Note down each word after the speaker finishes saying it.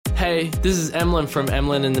Hey, this is Emlyn from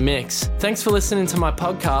Emlyn in the Mix. Thanks for listening to my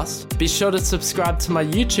podcast. Be sure to subscribe to my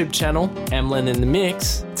YouTube channel, Emlyn in the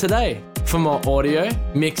Mix, today for more audio,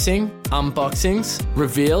 mixing, unboxings,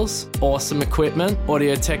 reveals, awesome equipment,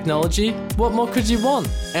 audio technology. What more could you want?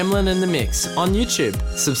 Emlyn in the Mix on YouTube.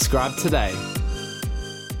 Subscribe today.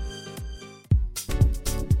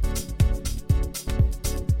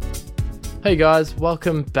 Hey guys,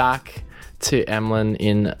 welcome back to Emlyn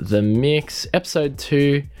in the Mix, episode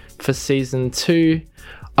 2 for season 2.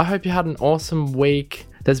 I hope you had an awesome week.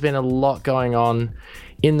 There's been a lot going on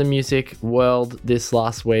in the music world this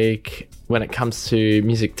last week when it comes to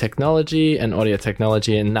music technology and audio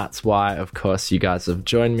technology, and that's why, of course, you guys have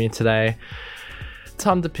joined me today.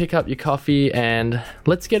 Time to pick up your coffee and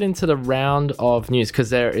let's get into the round of news,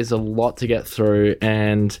 because there is a lot to get through.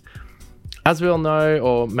 And as we all know,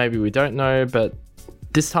 or maybe we don't know, but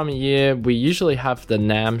this time of year, we usually have the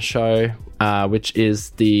NAMM show, which is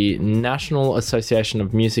the National Association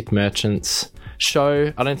of Music Merchants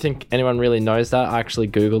show. I don't think anyone really knows that. I actually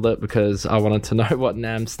Googled it because I wanted to know what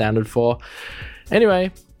NAMM standard for.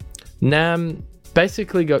 Anyway, NAMM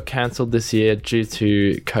basically got cancelled this year due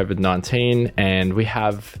to COVID-19, and we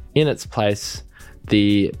have in its place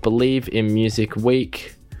the Believe in Music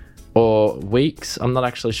Week, or weeks. I'm not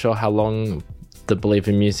actually sure how long the Believe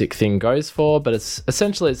in Music thing goes for, but it's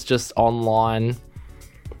just online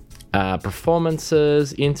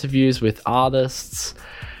performances, interviews with artists,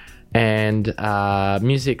 and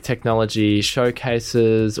music technology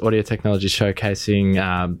showcases, audio technology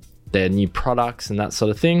showcasing their new products and that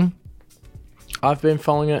sort of thing. I've been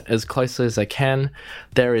following it as closely as I can.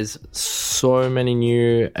 There is so many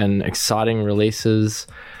new and exciting releases.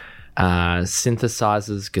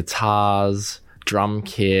 Synthesizers, guitars, drum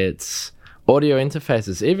kits, audio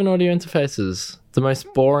interfaces, even audio interfaces. The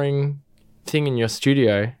most boring thing in your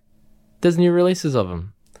studio, there's new releases of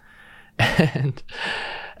them. And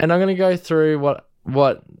I'm going to go through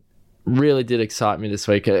what really did excite me this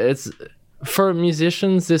week. It's for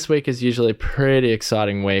musicians, this week is usually a pretty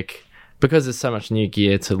exciting week because there's so much new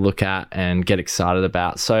gear to look at and get excited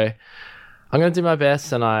about. So I'm going to do my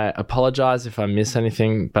best, and I apologize if I miss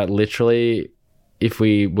anything, but literally, if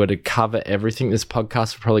we were to cover everything, this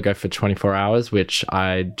podcast would probably go for 24 hours, which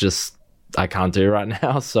I can't do right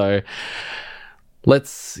now. So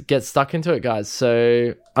let's get stuck into it, guys.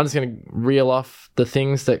 So I'm just going to reel off the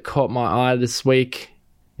things that caught my eye this week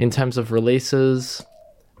in terms of releases.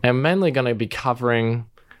 I'm mainly going to be covering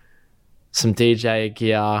some DJ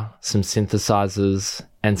gear, some synthesizers,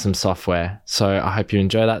 and some software. So I hope you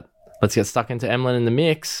enjoy that. Let's get stuck into Emlyn in the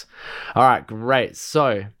Mix. All right, great.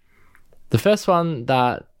 So the first one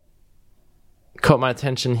that caught my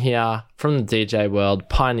attention here from the DJ world,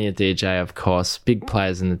 Pioneer DJ, of course, big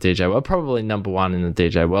players in the DJ world, probably number one in the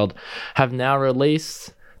DJ world, have now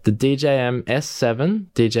released the DJM S7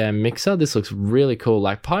 DJM mixer. This looks really cool.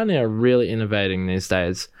 Like, Pioneer are really innovating these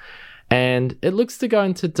days. And it looks to go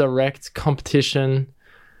into direct competition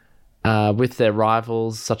with their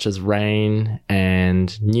rivals such as Rane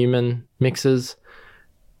and Neumann mixers.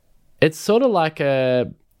 It's sort of like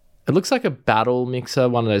it looks like a battle mixer,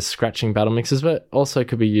 one of those scratching battle mixers, but also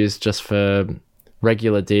could be used just for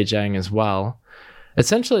regular DJing as well.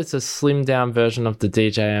 Essentially, it's a slimmed down version of the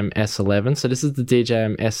DJM S11. So this is the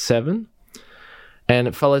DJM S7, and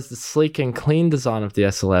it follows the sleek and clean design of the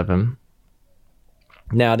S11.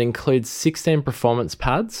 Now, it includes 16 performance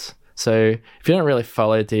pads. So if you don't really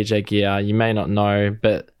follow DJ gear, you may not know,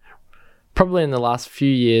 but probably in the last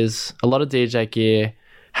few years, a lot of DJ gear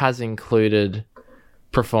has included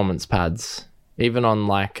performance pads. Even on,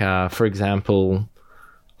 like, for example,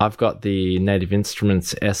 I've got the Native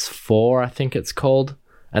Instruments S4, I think it's called,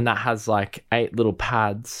 and that has like 8 little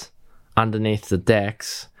pads underneath the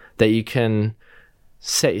decks that you can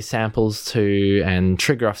set your samples to and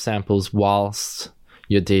trigger off samples whilst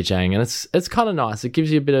you're DJing, and it's kind of nice. It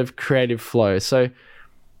gives you a bit of creative flow. So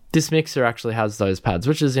this mixer actually has those pads,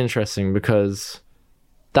 which is interesting because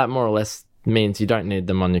that more or less means you don't need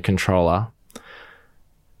them on your controller.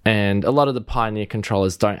 And a lot of the Pioneer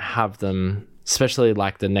controllers don't have them, especially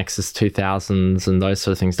like the Nexus 2000s and those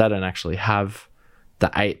sort of things. They don't actually have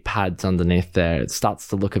the 8 pads underneath there. It starts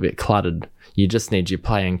to look a bit cluttered. You just need your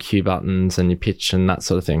play and cue buttons and your pitch and that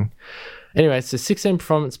sort of thing. Anyway, so 16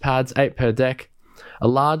 performance pads, 8 per deck. A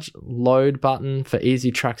large load button for easy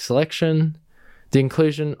track selection, the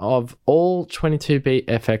inclusion of all 22-beat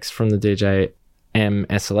FX from the DJM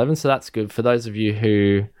S11, so that's good for those of you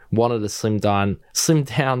who wanted a slimmed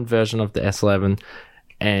down version of the S11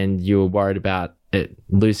 and you were worried about it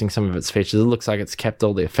losing some of its features. It looks like it's kept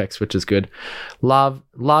all the effects, which is good.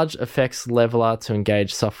 Large effects leveler to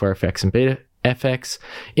engage software effects and FX,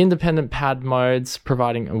 independent pad modes,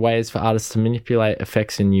 providing ways for artists to manipulate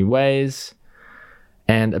effects in new ways,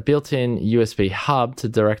 and a built-in USB hub to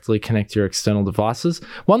directly connect your external devices.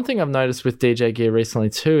 One thing I've noticed with DJ Gear recently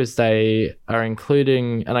too is they are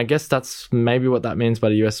including, and I guess that's maybe what that means by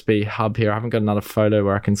the USB hub here. I haven't got another photo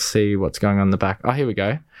where I can see what's going on in the back. Oh, here we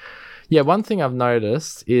go. Yeah, one thing I've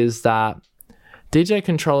noticed is that DJ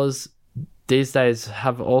controllers these days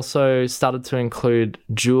have also started to include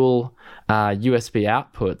dual USB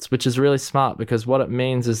outputs, which is really smart because what it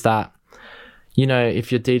means is that, you know,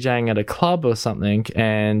 if you're DJing at a club or something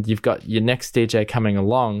and you've got your next DJ coming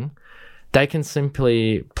along, they can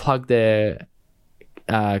simply plug their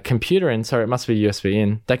computer in. Sorry, it must be USB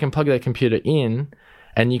in. They can plug their computer in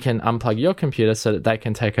and you can unplug your computer so that they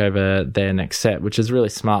can take over their next set, which is really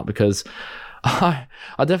smart because I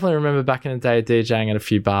definitely remember back in the day DJing at a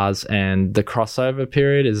few bars and the crossover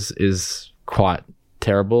period is quite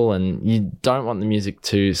terrible and you don't want the music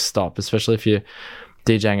to stop, especially if you're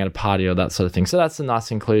DJing at a party or that sort of thing. So that's a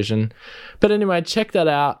nice inclusion. But anyway, check that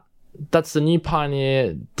out. That's the new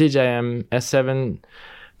Pioneer DJM S7.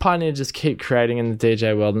 Pioneer just keep creating in the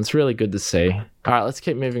DJ world and it's really good to see. All right, let's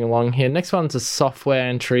keep moving along here. Next one's a software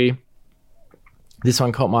entry. This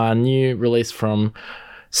one caught my new release from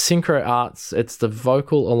Synchro Arts. It's the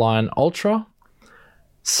Vocal Align Ultra.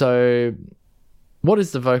 So what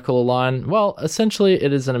is the Vocal Align? Well, essentially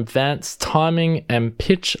it is an advanced timing and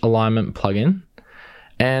pitch alignment plugin.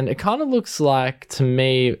 And it kind of looks like, to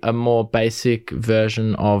me, a more basic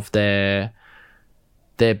version of their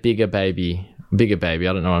bigger baby, I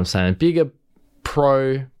don't know what I'm saying, bigger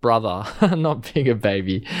Pro brother, not bigger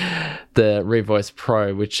baby, the Revoice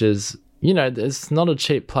Pro, which is, you know, it's not a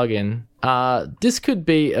cheap plugin. This could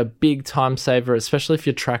be a big time saver, especially if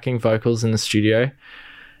you're tracking vocals in the studio.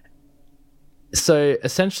 So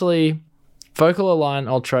essentially, Vocal Align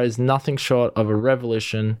Ultra is nothing short of a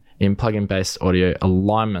revolution in plugin-based audio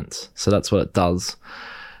alignment. So that's what it does.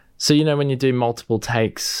 So, you know, when you do multiple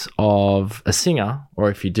takes of a singer,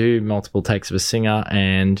 or if you do multiple takes of a singer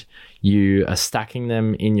and you are stacking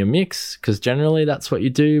them in your mix, because generally that's what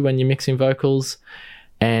you do when you're mixing vocals,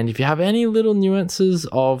 and if you have any little nuances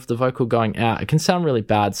of the vocal going out, it can sound really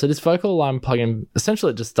bad. So this Vocal Align plugin,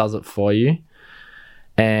 essentially it just does it for you.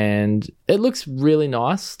 And it looks really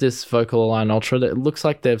nice, this Vocal Align Ultra. It looks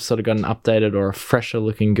like they've sort of got an updated or a fresher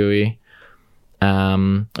looking GUI.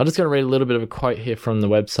 I'm just going to read a little bit of a quote here from the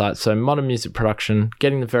website. So, modern music production,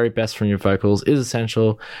 getting the very best from your vocals is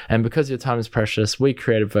essential. And because your time is precious, we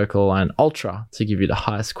created Vocal Align Ultra to give you the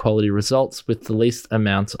highest quality results with the least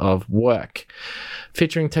amount of work.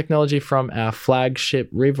 Featuring technology from our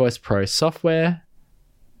flagship Revoice Pro software.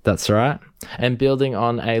 That's right. And building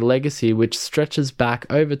on a legacy which stretches back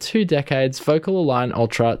over 2 decades, Vocal Align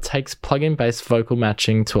Ultra takes plugin-based vocal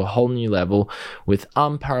matching to a whole new level with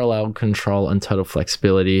unparalleled control and total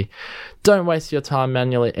flexibility. Don't waste your time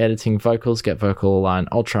manually editing vocals. Get Vocal Align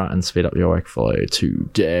Ultra and speed up your workflow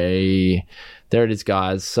today. There it is,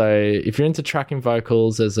 guys. So if you're into tracking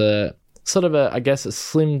vocals, there's a sort of a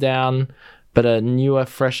slimmed down but a newer,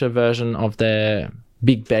 fresher version of their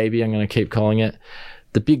big baby, I'm going to keep calling it,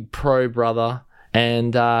 the big Pro brother.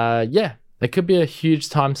 And it could be a huge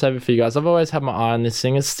time saver for you guys. I've always had my eye on this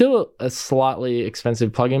thing. It's still a slightly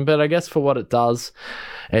expensive plugin, but I guess for what it does,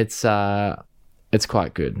 it's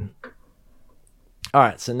quite good. All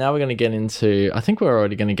right, so now we're going to get into, I think we're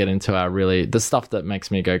already going to get into the stuff that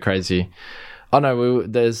makes me go crazy. Oh no,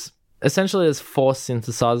 there's 4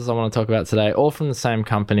 synthesizers I want to talk about today, all from the same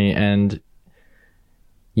company, and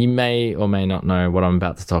you may or may not know what I'm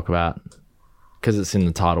about to talk about, because it's in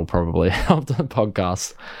the title probably of the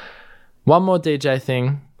podcast. One more DJ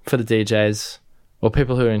thing for the DJs or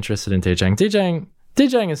people who are interested in DJing.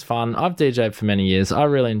 DJing is fun. I've DJed for many years. I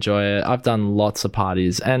really enjoy it. I've done lots of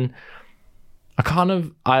parties, and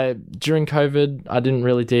during COVID, I didn't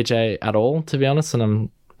really DJ at all, to be honest. And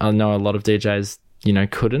I know a lot of DJs,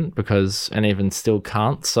 couldn't and even still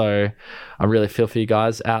can't. So I really feel for you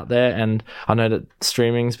guys out there. And I know that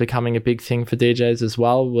streaming is becoming a big thing for DJs as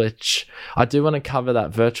well, which I do want to cover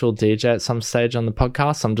that virtual DJ at some stage on the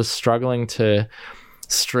podcast. I'm just struggling to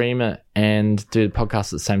stream it and do the podcast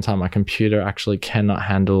at the same time. My computer actually cannot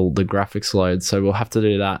handle the graphics load. So we'll have to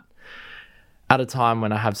do that at a time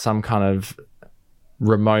when I have some kind of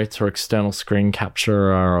remote or external screen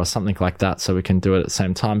capture or something like that, so we can do it at the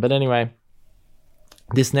same time. But anyway,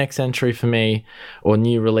 this next entry for me, or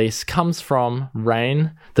new release, comes from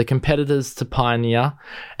Rane, the competitors to Pioneer,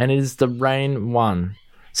 and it is the Rane 1.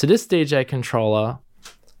 So this DJ controller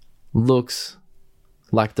looks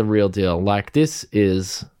like the real deal. Like, this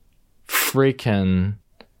is freaking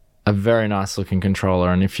a very nice looking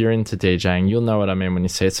controller. And if you're into DJing, you'll know what I mean when you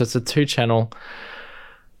see it. So it's a 2-channel,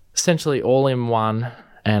 essentially all in one.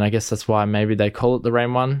 And I guess that's why maybe they call it the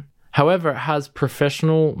Rain 1. However, it has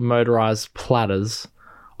professional motorized platters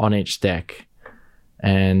on each deck.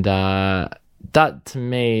 And that to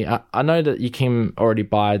me, I know that you can already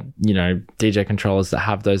buy, DJ controllers that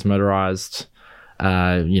have those motorized,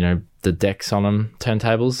 the decks on them,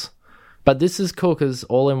 turntables. But this is cool because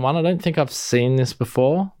all in one. I don't think I've seen this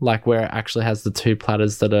before, like where it actually has the 2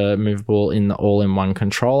 platters that are movable in the all in one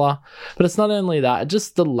controller. But it's not only that,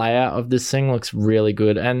 just the layout of this thing looks really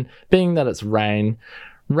good. And being that it's Rain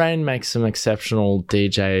makes some exceptional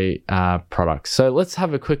DJ products. So let's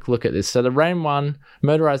have a quick look at this. So the Rain 1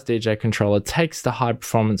 motorized DJ controller takes the high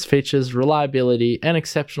performance features, reliability, and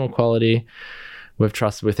exceptional quality we've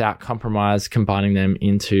trusted without compromise, combining them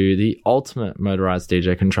into the ultimate motorized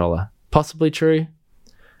DJ controller. Possibly true.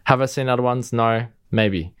 Have I seen other ones? No,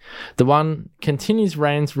 maybe. The one continues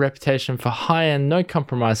Rain's reputation for high-end,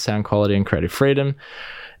 no-compromise sound quality and creative freedom,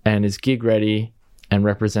 and is gig-ready and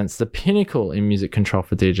represents the pinnacle in music control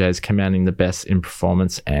for DJs, commanding the best in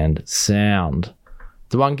performance and sound.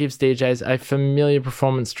 The one gives DJs a familiar,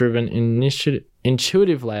 performance-driven,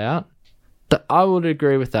 intuitive layout. I would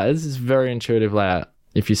agree with that. This is very intuitive layout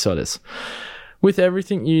if you saw this. With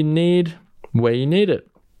everything you need where you need it.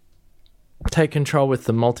 Take control with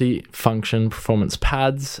the multi-function performance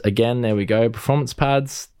pads. Again, there we go, performance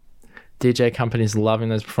pads. DJ companies loving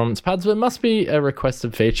those performance pads, but it must be a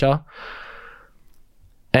requested feature.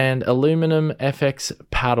 And aluminum FX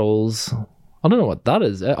paddles. I don't know what that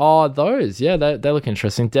is. Oh, those. Yeah, they look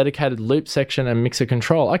interesting. Dedicated loop section and mixer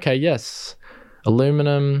control. Okay, yes.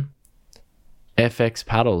 Aluminum FX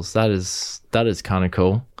paddles. That is kind of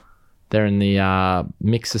cool. They're in the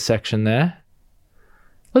mixer section there.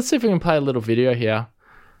 Let's see if we can play a little video here.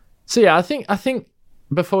 So yeah, I think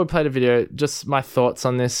before we play the video, just my thoughts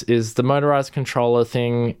on this is the motorized controller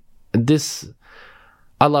thing.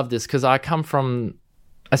 I love this because I come from,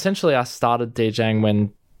 essentially I started DJing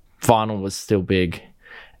when vinyl was still big,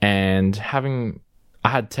 and I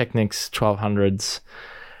had Technics 1200s,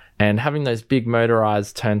 and having those big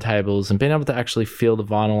motorized turntables and being able to actually feel the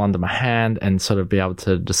vinyl under my hand and sort of be able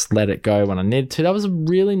to just let it go when I needed to. That was a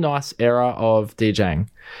really nice era of DJing.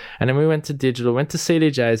 And then we went to digital, went to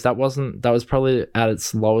CDJs. That was probably at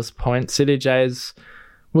its lowest point. CDJs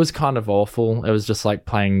was kind of awful. It was just like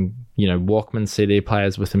playing, Walkman CD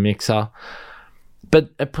players with a mixer.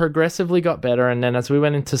 But it progressively got better, and then as we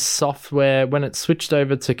went into software, when it switched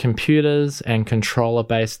over to computers and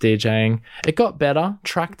controller-based DJing, it got better.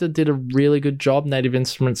 Traktor did a really good job. Native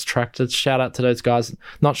Instruments, Traktor, shout out to those guys.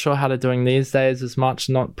 Not sure how they're doing these days as much,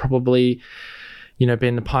 not probably,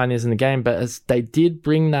 being the pioneers in the game, but as they did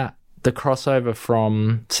bring the crossover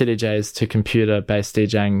from CDJs to computer-based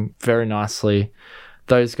DJing very nicely.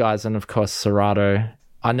 Those guys, and of course Serato.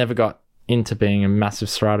 I never got into being a massive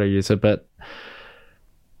Serato user, but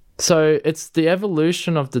so it's the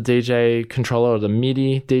evolution of the DJ controller, or the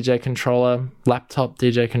MIDI DJ controller, laptop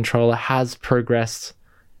DJ controller, has progressed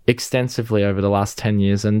extensively over the last 10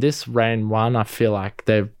 years. And this Rain 1, I feel like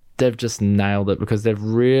they've just nailed it, because they've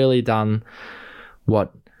really done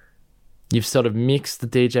what you've sort of mixed the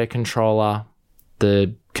DJ controller,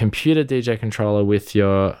 the computer DJ controller, with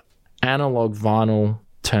your analog vinyl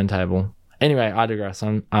turntable. Anyway, I digress.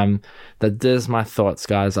 There's my thoughts,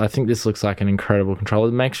 guys. I think this looks like an incredible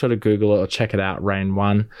controller. Make sure to Google it or check it out, Rain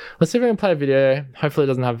 1. Let's see if we can play a video. Hopefully it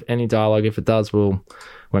doesn't have any dialogue. If it does, won't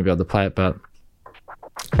be able to play it, but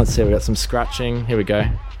let's see. We got some scratching. Here we go.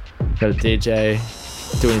 Got a DJ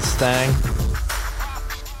doing his thing.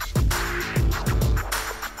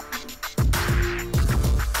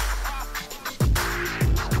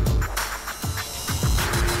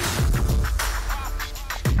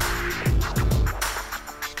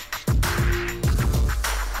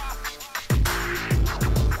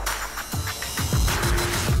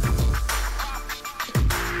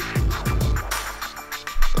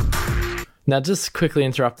 Now, just quickly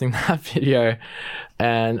interrupting that video,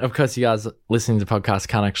 and of course you guys listening to the podcast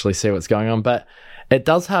can't actually see what's going on, but it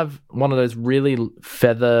does have one of those really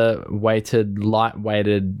feather-weighted,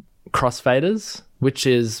 light-weighted crossfaders, which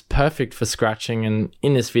is perfect for scratching. And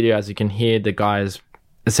in this video, as you can hear, the guy is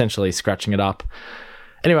essentially scratching it up.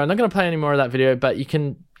 Anyway, I'm not going to play any more of that video, but you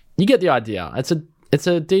get the idea. It's a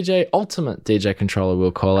ultimate DJ controller,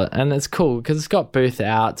 we'll call it. And it's cool because it's got booth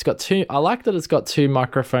out. I like that it's got 2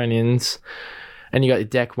 microphone ins, and you got your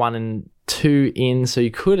deck 1 and 2 in. So you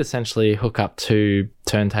could essentially hook up 2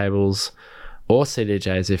 turntables or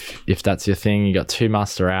CDJs if that's your thing. You got 2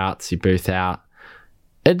 master outs, your booth out.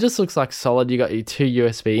 it just looks like solid. You got your 2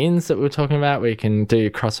 USB ins that we were talking about, where you can do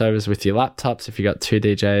your crossovers with your laptops if you got 2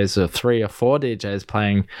 DJs or 3 or 4 DJs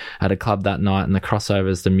playing at a club that night, and the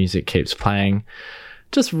crossovers, the music keeps playing.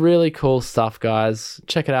 Just really cool stuff, guys.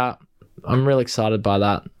 Check it out. I'm really excited by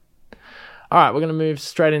that. All right, we're going to move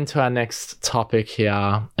straight into our next topic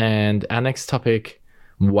here. And our next topic,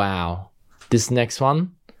 wow. This next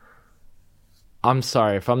one, I'm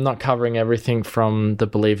sorry if I'm not covering everything from the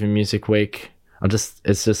Believe in Music Week.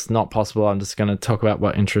 It's just not possible. I'm just going to talk about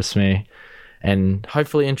what interests me and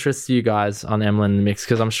hopefully interests you guys on Emlyn in the Mix,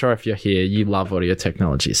 because I'm sure if you're here, you love audio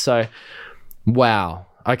technology. So, wow.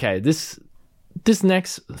 Okay, this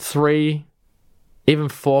next 3, even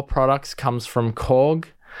 4 products comes from Korg.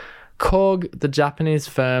 Korg, the Japanese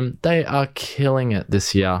firm, they are killing it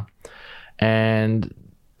this year. And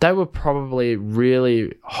they were probably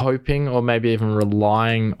really hoping, or maybe even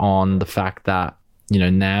relying on the fact that,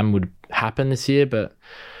 NAMM would happen this year, but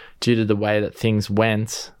due to the way that things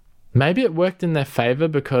went, maybe it worked in their favor,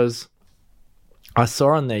 because I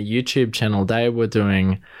saw on their YouTube channel they were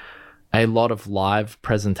doing a lot of live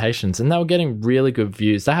presentations and they were getting really good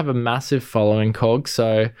views. They have a massive following, Korg,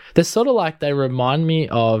 so they're sort of like, they remind me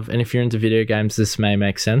of, and if you're into video games this may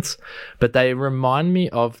make sense, but they remind me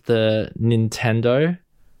of the Nintendo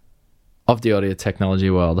of the audio technology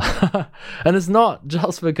world. And it's not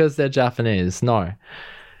just because they're Japanese. No,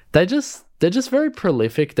 they're just very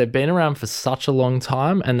prolific. They've been around for such a long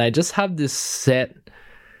time, and they just have this set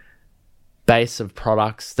base of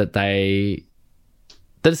products that they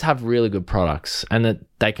just have really good products, and that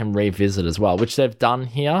they can revisit as well, which they've done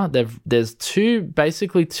here. There's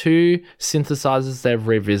basically two synthesizers they've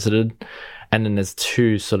revisited, and then there's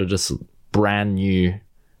 2 sort of just brand new,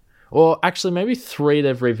 or actually maybe 3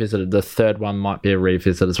 they've revisited. The third one might be a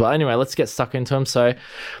revisit as well. Anyway, let's get stuck into them. So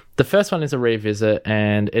the first one is a revisit,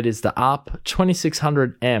 and it is the ARP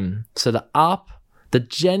 2600M. So the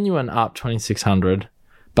genuine ARP 2600,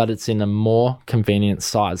 but it's in a more convenient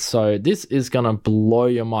size. So this is going to blow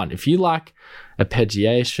your mind. If you like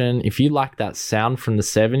arpeggiation, if you like that sound from the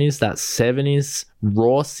 70s, that 70s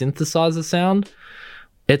raw synthesizer sound,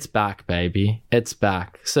 it's back, baby. It's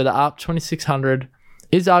back. So the ARP 2600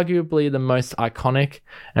 is arguably the most iconic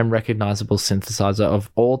and recognizable synthesizer of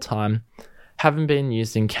all time, having been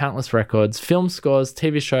used in countless records, film scores,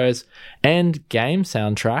 TV shows, and game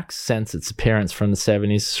soundtracks since its appearance from the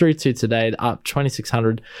 70s through to today. The ARP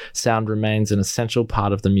 2600 sound remains an essential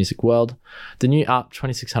part of the music world. The new ARP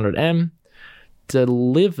 2600M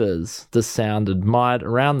delivers the sound admired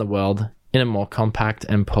around the world in a more compact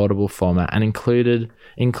and portable format, and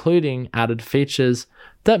including added features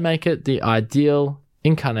that make it the ideal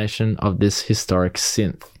incarnation of this historic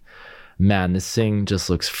synth. Man, this thing just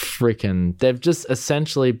looks freaking... They've just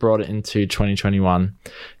essentially brought it into 2021.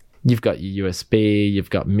 You've got your USB, you've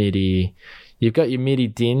got MIDI, you've got your MIDI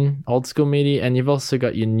DIN, old school MIDI, and you've also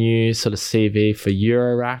got your new sort of CV for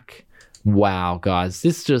Eurorack. Wow, guys,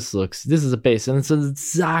 this is a beast, and it's an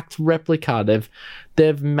exact replica.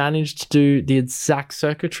 They've managed to do the exact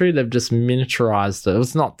circuitry. They've just miniaturized it.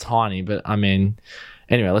 It's not tiny, but I mean...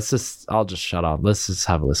 Anyway, I'll just shut up. Let's just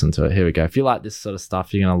have a listen to it. Here we go. If you like this sort of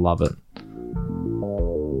stuff, you're going to love it.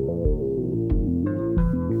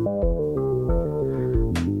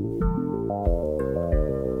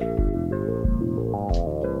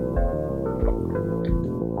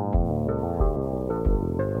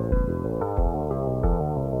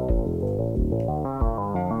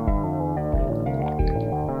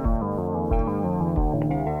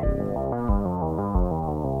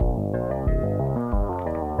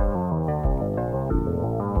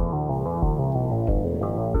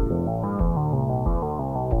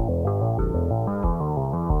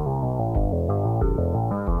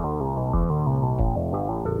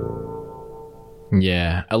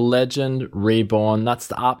 Yeah, a legend reborn. That's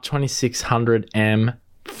the ARP 2600M.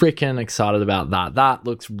 Freaking excited about that. That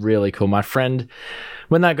looks really cool. My friend,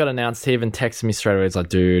 when that got announced, he even texted me straight away. He's like,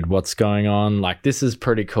 dude, what's going on? Like, this is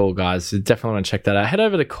pretty cool, guys. You definitely want to check that out. Head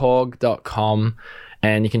over to korg.com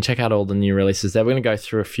and you can check out all the new releases there. We're going to go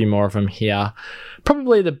through a few more of them here.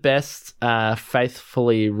 Probably the best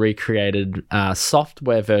faithfully recreated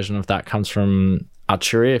software version of that comes from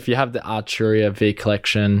Arturia. If you have the Arturia V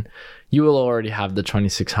collection, you will already have the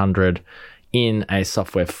 2600 in a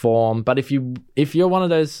software form. But if you're one of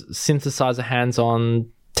those synthesizer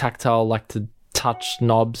hands-on, tactile, like to touch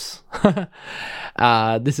knobs,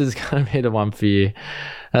 this is going to be the one for you.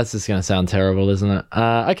 That's just going to sound terrible, isn't it?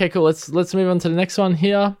 Okay, cool. Let's move on to the next one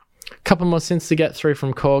here. A couple more synths to get through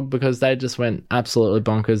from Korg because they just went absolutely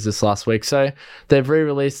bonkers this last week. So they've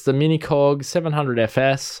re-released the Mini Korg 700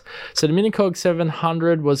 FS. So the Mini Korg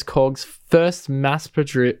 700 was Korg's first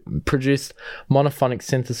mass-produced monophonic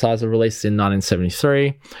synthesizer released in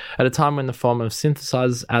 1973, at a time when the form of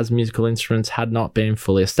synthesizers as musical instruments had not been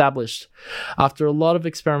fully established. After a lot of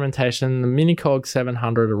experimentation, the Minicorg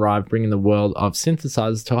 700 arrived, bringing the world of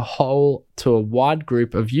synthesizers to a wide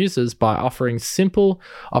group of users by offering simple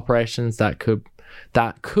operations that could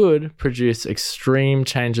produce extreme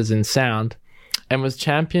changes in sound, and was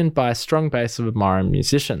championed by a strong base of admiring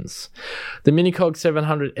musicians. The Minicorg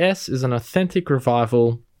 700S is an authentic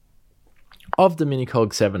revival of the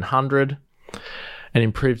Minicorg 700, an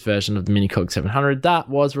improved version of the Minicorg 700 that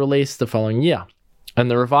was released the following year.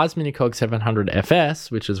 And the revised Minicorg 700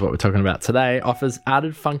 FS, which is what we're talking about today, offers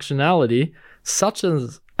added functionality such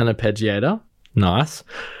as an arpeggiator, nice,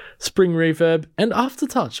 spring reverb, and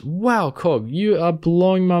aftertouch. Wow, Korg, you are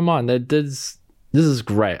blowing my mind. This is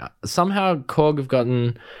great. Somehow Korg have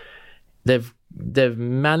gotten, they've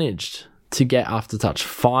managed to get aftertouch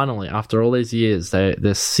finally after all these years. Their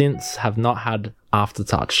synths have not had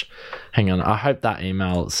aftertouch. Hang on, I hope that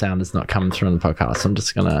email sound is not coming through on the podcast. I'm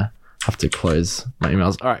just gonna have to close my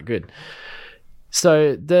emails. All right, good.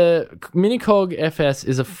 So the Minicorg FS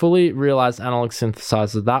is a fully realized analog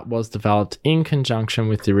synthesizer that was developed in conjunction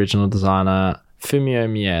with the original designer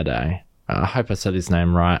Fumio Miede. I hope I said his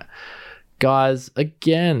name right. Guys,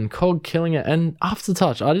 again, Korg killing it. And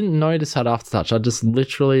aftertouch, I didn't notice had aftertouch. I just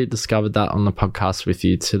literally discovered that on the podcast with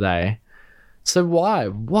you today. So why?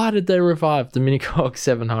 Why did they revive the Minicorg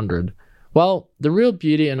 700? Well, the real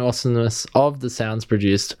beauty and awesomeness of the sounds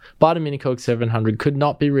produced by the Minicorg 700 could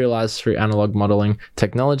not be realized through analog modeling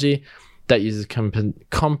technology that uses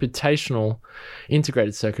computational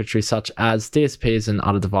integrated circuitry such as DSPs and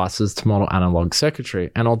other devices to model analog circuitry.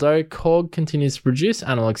 And although Korg continues to produce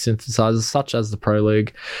analog synthesizers such as the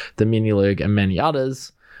Prolug, the Minilug, and many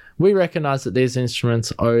others, we recognize that these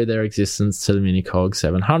instruments owe their existence to the Minicorg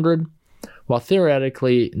 700. While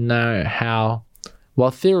theoretical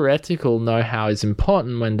know-how is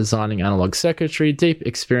important when designing analog circuitry, deep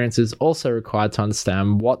experience is also required to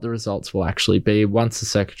understand what the results will actually be once the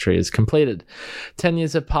circuitry is completed. 10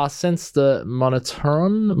 years have passed since the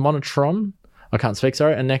Monotron,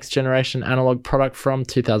 a next generation analog product from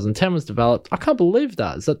 2010 was developed. I can't believe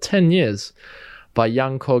that. Is that 10 years? By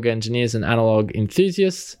young Korg engineers and analog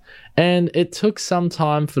enthusiasts, and it took some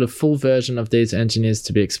time for the full version of these engineers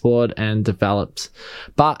to be explored and developed,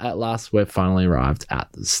 but at last we've finally arrived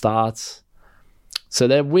at the start. So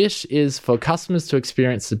their wish is for customers to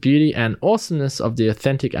experience the beauty and awesomeness of the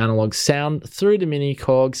authentic analog sound through the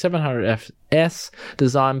Minicorg 700S,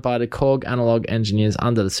 designed by the Korg analog engineers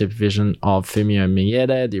under the supervision of Fumio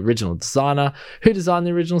Miede, the original designer, who designed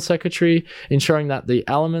the original circuitry, ensuring that the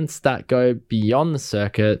elements that go beyond the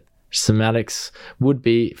circuit schematics would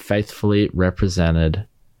be faithfully represented.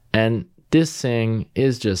 And this thing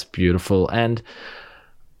is just beautiful. And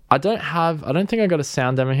I don't think I got a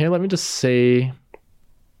sound demo here. Let me just see,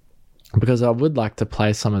 because I would like to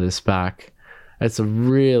play some of this back. It's a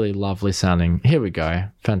really lovely sounding. Here we go.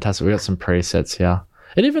 Fantastic. We got some presets here.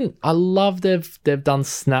 I love they've done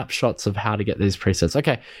snapshots of how to get these presets.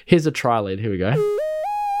 Okay, here's a tri lead. Here we go.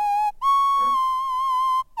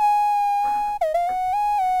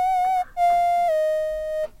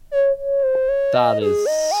 That is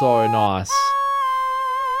so nice.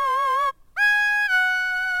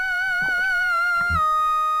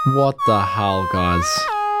 What the hell, guys?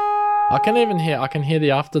 I can hear the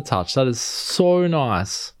aftertouch. That is so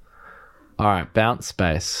nice. All right, bounce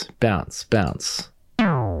bass. Bounce.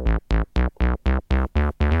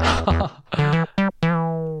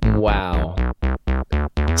 Wow.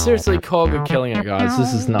 Seriously, Korg are killing it, guys.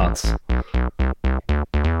 This is nuts.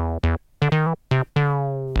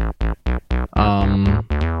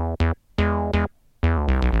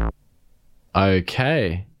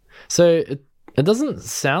 Okay. So it doesn't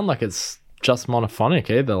sound like it's just monophonic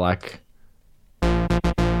either, like.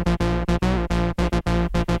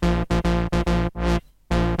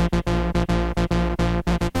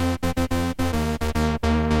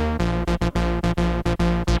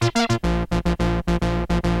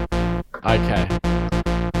 Okay.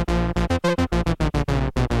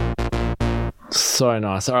 So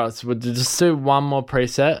nice. All right, so we'll just do one more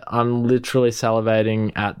preset. I'm literally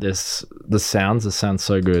salivating at this. The sounds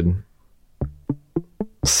so good.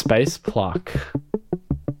 Space Pluck.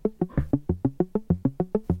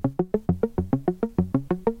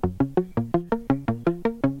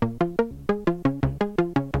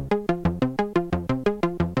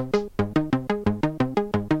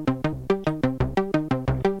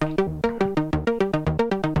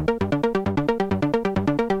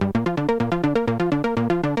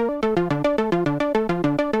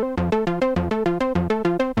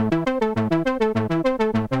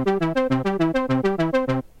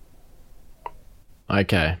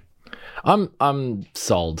 Okay. I'm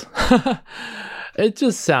sold. It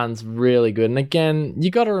just sounds really good. And again,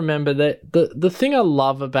 you got to remember that the thing I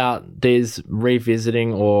love about these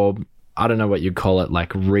revisiting, or I don't know what you'd call it,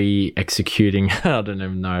 like re-executing, I don't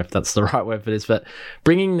even know if that's the right word for this, but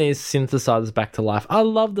bringing these synthesizers back to life. I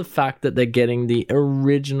love the fact that they're getting the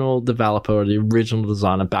original developer or the original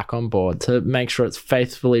designer back on board to make sure it's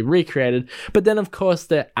faithfully recreated. But then, of course,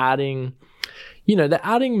 they're adding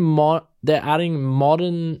modern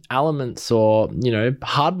elements or,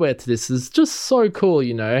 hardware to this is just so cool,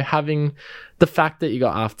 having the fact that you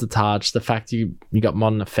got Aftertouch, the fact you got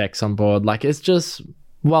modern effects on board. Like, it's just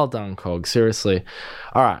well done, Korg, seriously.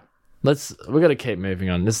 All right, we're going to keep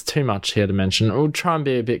moving on. There's too much here to mention. We'll try and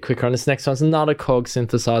be a bit quicker on this next one. It's another Korg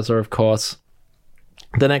synthesizer, of course.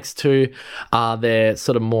 The next two are their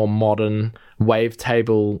sort of more modern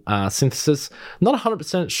wavetable synthesis. Not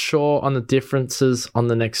 100% sure on the differences on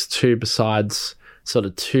the next two, besides sort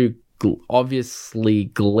of two obviously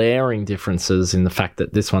glaring differences in the fact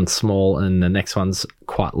that this one's small and the next one's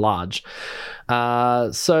quite large.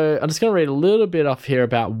 So I'm just going to read a little bit off here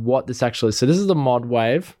about what this actually is. So this is the Mod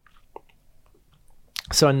Wave.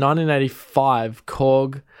 So in 1985,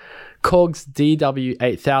 Korg's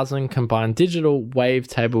DW8000 combined digital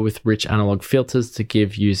wavetable with rich analog filters to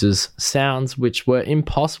give users sounds which were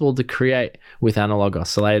impossible to create with analog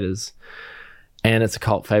oscillators. And it's a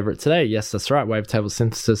cult favorite today. Yes, that's right. Wavetable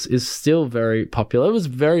synthesis is still very popular. It was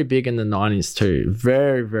very big in the 90s too.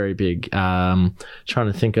 Very, very big. Trying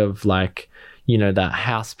to think of that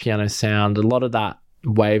house piano sound. A lot of that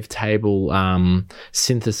wavetable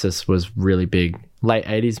synthesis was really big. Late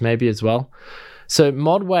 80s maybe as well. So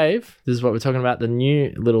Mod Wave, this is what we're talking about, the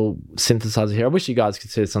new little synthesizer here. I wish you guys could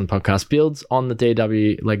see this on the podcast. Builds on the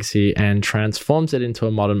DW legacy and transforms it into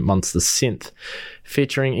a modern monster synth,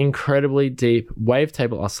 featuring incredibly deep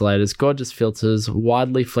wavetable oscillators, gorgeous filters,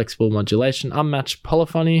 widely flexible modulation, unmatched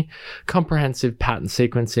polyphony, comprehensive pattern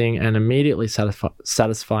sequencing, and immediately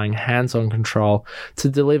satisfying hands-on control to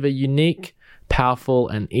deliver unique, powerful,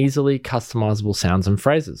 and easily customizable sounds and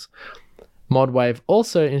phrases. ModWave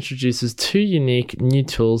also introduces two unique new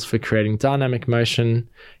tools for creating dynamic motion: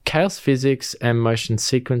 Chaos Physics and Motion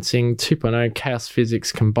Sequencing 2.0. Chaos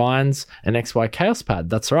Physics combines an XY Chaos Pad.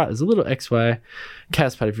 That's right, there's a little XY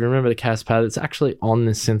Chaos Pad. If you remember the Chaos Pad, it's actually on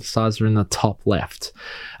this synthesizer in the top left.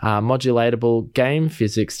 Modulatable game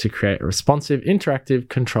physics to create a responsive, interactive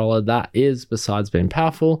controller that is, besides being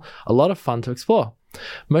powerful, a lot of fun to explore.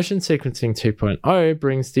 Motion Sequencing 2.0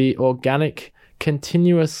 brings the organic,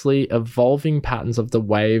 continuously evolving patterns of the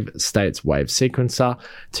wave states wave sequencer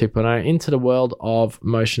 2.0 into the world of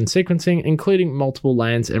motion sequencing, including multiple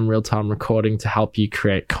lanes and real-time recording to help you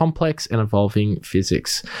create complex and evolving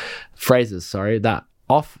phrases that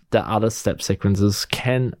off the other step sequences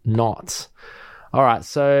cannot. All right,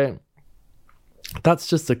 so that's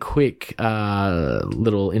just a quick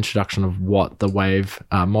little introduction of what the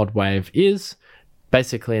Mod Wave is.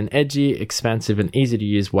 Basically an edgy, expansive, and easy to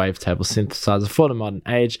use wavetable synthesizer for the modern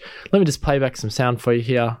age. Let me just play back some sound for you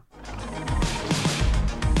here.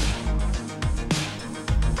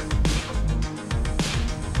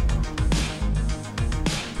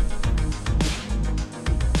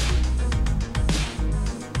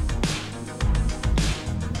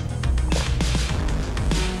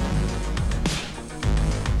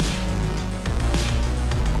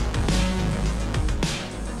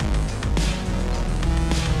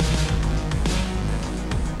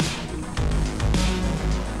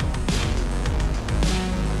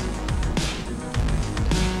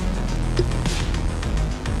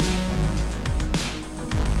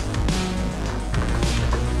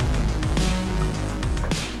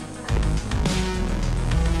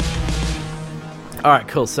 All right,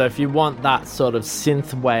 cool. So if you want that sort of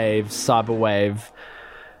synth wave, cyber wave,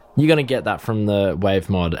 you're going to get that from the Wave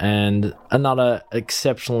Mod. And another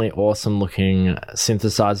exceptionally awesome looking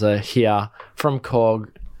synthesizer here from Korg,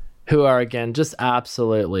 who are, again, just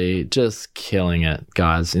absolutely just killing it,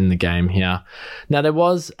 guys, in the game here. Now, there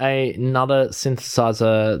was another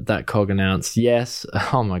synthesizer that Korg announced. Yes.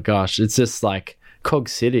 Oh my gosh. It's just like Korg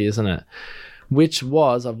City, isn't it? Which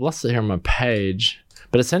was, I've lost it here on my page,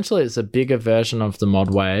 but essentially it's a bigger version of the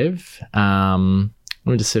Mod Wave. Let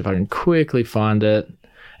me just see if I can quickly find it.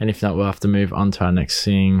 And if not, we'll have to move on to our next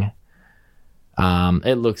thing.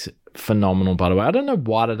 It looks phenomenal, by the way. I don't know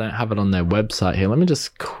why they don't have it on their website here. Let me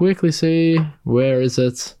just quickly see. Where is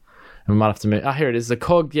it? And we might have to move. Here it is. The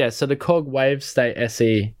Korg, so the Korg Wave State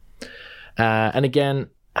SE. And again,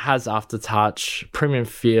 has Aftertouch, premium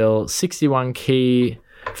feel, 61 key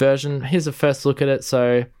version. Here's a first look at it.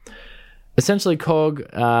 So essentially Korg,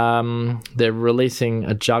 they're releasing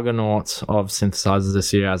a juggernaut of synthesizers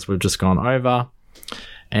this year, as we've just gone over.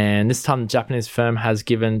 And this time the Japanese firm has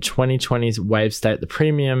given 2020's WaveState the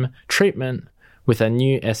premium treatment with a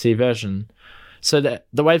new SE version. So the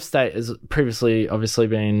WaveState has previously obviously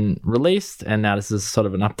been released, and now this is sort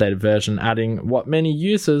of an updated version, adding what many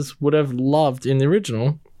users would have loved in the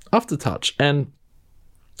original, Aftertouch. And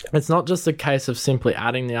it's not just a case of simply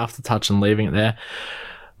adding the Aftertouch and leaving it there.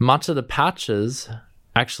 Much of the patches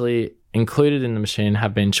actually included in the machine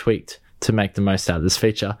have been tweaked to make the most out of this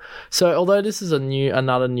feature. So although this is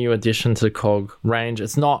another new addition to the Korg range,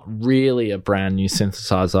 it's not really a brand new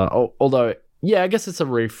synthesizer. Although, yeah, I guess it's a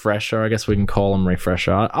refresher. I guess we can call them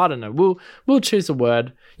refresher. I don't know. We'll choose a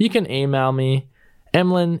word. You can email me,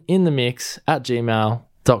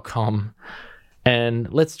 emlininthemix@gmail.com,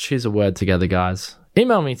 and let's choose a word together, guys.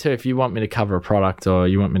 Email me too if you want me to cover a product or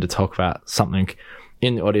you want me to talk about something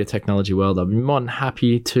in the audio technology world. I'd be more than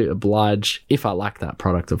happy to oblige if I like that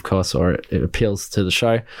product, of course, or it appeals to the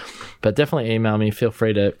show. But definitely email me. Feel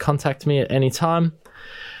free to contact me at any time.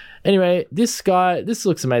 Anyway, this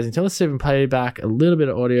looks amazing. So let's see if we can play back a little bit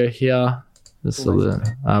of audio here.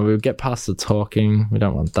 We'll get past the talking. We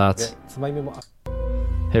don't want that.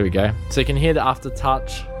 Here we go. So you can hear the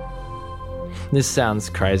Aftertouch. This sounds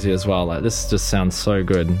crazy as well. Like, this just sounds so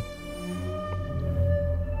good.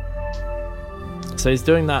 So he's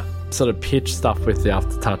doing that sort of pitch stuff with the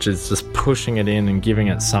Aftertouch, is just pushing it in and giving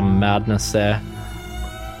it some madness there.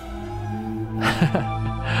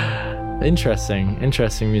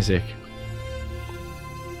 Interesting music.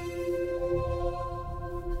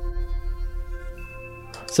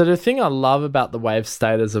 So the thing I love about the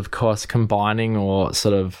WaveState is, of course, combining, or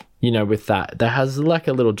sort of, with that has like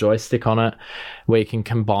a little joystick on it where you can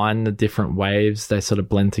combine the different waves. They sort of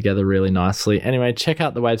blend together really nicely. Anyway, check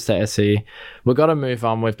out the WaveState SE. We've got to move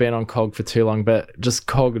on. We've been on Korg for too long, but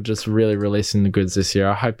Korg are just really releasing the goods this year.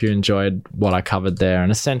 I hope you enjoyed what I covered there,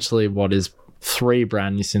 and essentially what is 3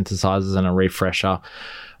 brand new synthesizers and a refresher,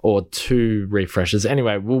 or 2 refreshers.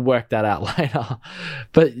 Anyway, we'll work that out later.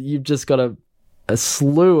 But you've just got a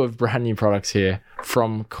slew of brand new products here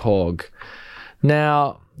from Korg.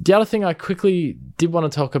 Now, the other thing I quickly did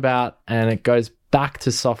want to talk about, and it goes back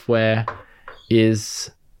to software,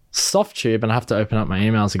 is Softube. And I have to open up my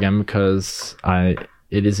emails again because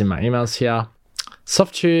it is in my emails here.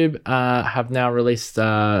 Softube have now released,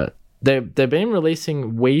 they've been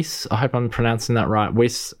releasing Weiss, I hope I'm pronouncing that right,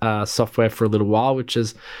 Weiss software for a little while, which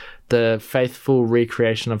is the faithful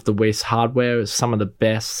recreation of the Weiss hardware. It's some of the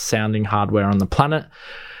best sounding hardware on the planet,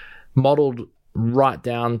 modeled right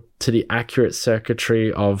down to the accurate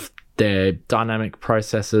circuitry of their dynamic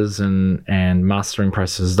processors and mastering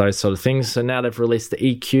processors, those sort of things. So now they've released the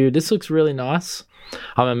EQ. This looks really nice.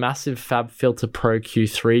 I'm a massive FabFilter Pro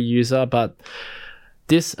Q3 user, but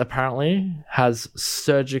this apparently has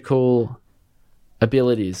surgical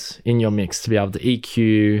abilities in your mix to be able to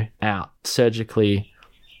EQ out surgically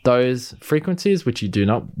those frequencies which you do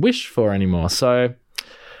not wish for anymore. So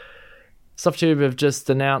Softube have just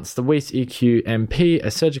announced the Weiss EQ MP, a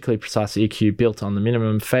surgically precise EQ built on the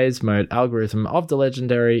minimum phase mode algorithm of the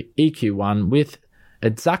legendary EQ1, with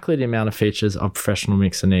exactly the amount of features a professional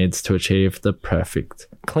mixer needs to achieve the perfect,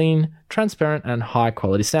 clean, transparent, and high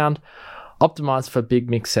quality sound, optimized for big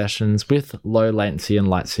mix sessions with low latency and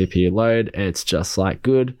light CPU load. It's just like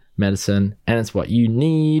good medicine, and it's what you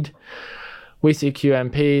need. Weiss EQ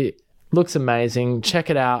MP looks amazing. Check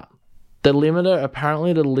it out. The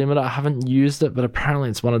limiter, I haven't used it, but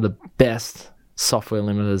apparently it's one of the best software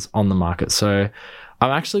limiters on the market. So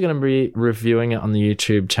I'm actually going to be reviewing it on the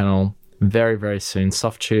YouTube channel very, very soon.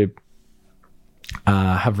 Softube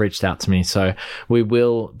have reached out to me, so we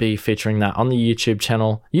will be featuring that on the YouTube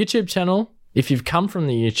channel. If you've come from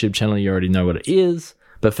the YouTube channel, you already know what it is.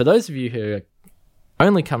 But for those of you who are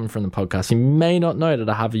only coming from the podcast, you may not know that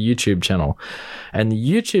I have a YouTube channel. And the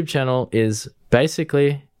YouTube channel is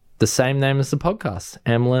basically the same name as the podcast,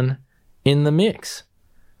 Emlyn in the Mix.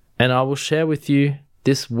 And I will share with you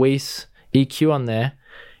this Weiss EQ on there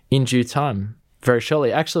in due time, very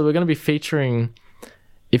shortly. Actually, we're going to be featuring,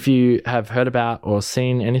 if you have heard about or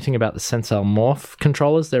seen anything about the Sensel Morph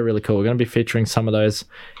controllers, they're really cool. We're going to be featuring some of those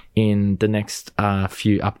in the next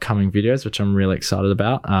few upcoming videos, which I'm really excited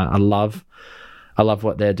about. I love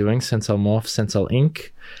what they're doing, Sensel Morph, Sensel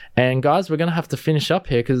Inc. And guys, we're going to have to finish up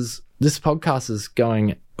here because this podcast is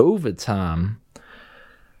going overtime.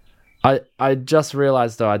 I just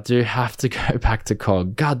realized, though, I do have to go back to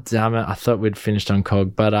Korg. God damn it. I thought we'd finished on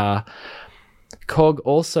Korg. But Korg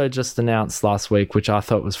also just announced last week, which I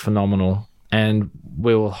thought was phenomenal, and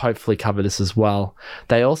we will hopefully cover this as well.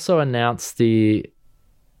 They also announced the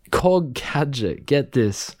Korg Gadget, get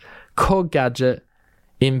this. Korg Gadget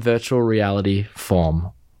in virtual reality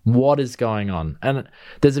form. What is going on? And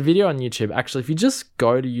there's a video on YouTube. Actually, if you just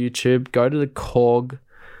go to YouTube, go to the Korg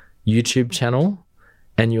YouTube channel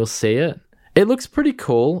and you'll see it. It looks pretty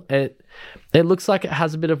cool. It looks like it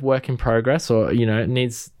has a bit of work in progress, or, you know, it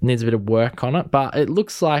needs a bit of work on it, but it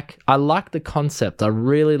looks like, I like the concept. I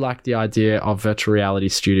really like the idea of virtual reality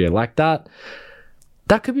studio. Like that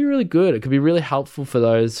could be really good. It could be really helpful for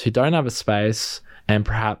those who don't have a space and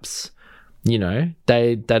perhaps, you know,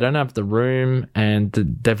 they don't have the room and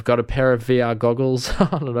they've got a pair of VR goggles,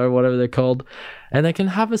 I don't know, whatever they're called, and they can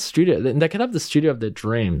have a studio. They can have the studio of their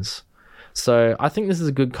dreams. So I think this is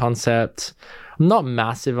a good concept. I'm not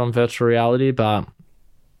massive on virtual reality, but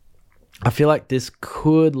I feel like this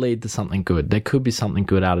could lead to something good. There could be something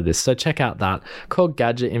good out of this. So check out that. Korg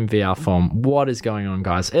Gadget in VR form. What is going on,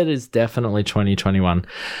 guys? It is definitely 2021.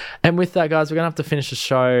 And with that, guys, we're going to have to finish the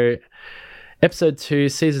show. Episode 2,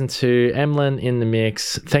 Season 2, Emlyn in the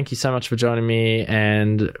mix. Thank you so much for joining me,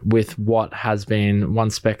 and with what has been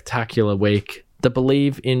one spectacular week, the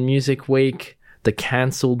Believe in Music week, the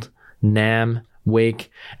cancelled NAMM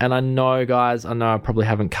week. And I know, guys, I probably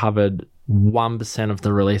haven't covered 1% of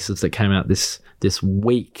the releases that came out this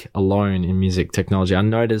week alone in music technology. I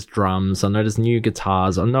know there's drums, I know there's new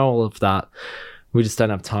guitars, I know all of that. We just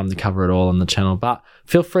don't have time to cover it all on the channel. But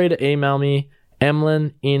feel free to email me,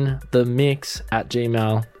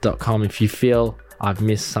 emlyninthemix@gmail.com, if you feel I've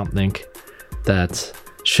missed something that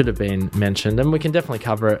should have been mentioned, and we can definitely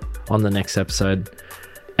cover it on the next episode.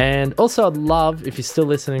 And also, I'd love, if you're still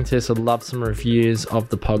listening to this, I'd love some reviews of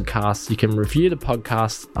the podcast. You can review the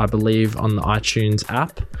podcast, I believe, on the iTunes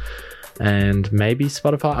app and maybe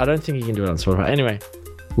Spotify. I don't think you can do it on Spotify. Anyway,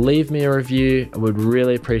 leave me a review. I would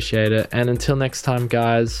really appreciate it. And until next time,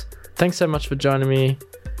 guys, thanks so much for joining me,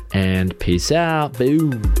 and peace out.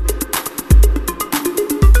 Boom.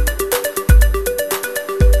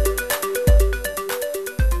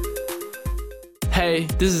 Hey,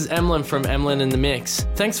 this is Emlyn from Emlyn in the Mix.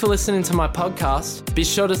 Thanks for listening to my podcast. Be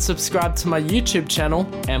sure to subscribe to my YouTube channel,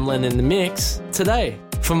 Emlyn in the Mix, today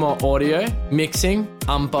for more audio, mixing,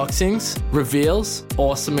 unboxings, reveals,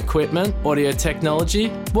 awesome equipment, audio technology.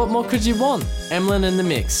 What more could you want? Emlyn in the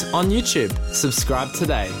Mix on YouTube. Subscribe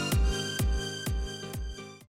today.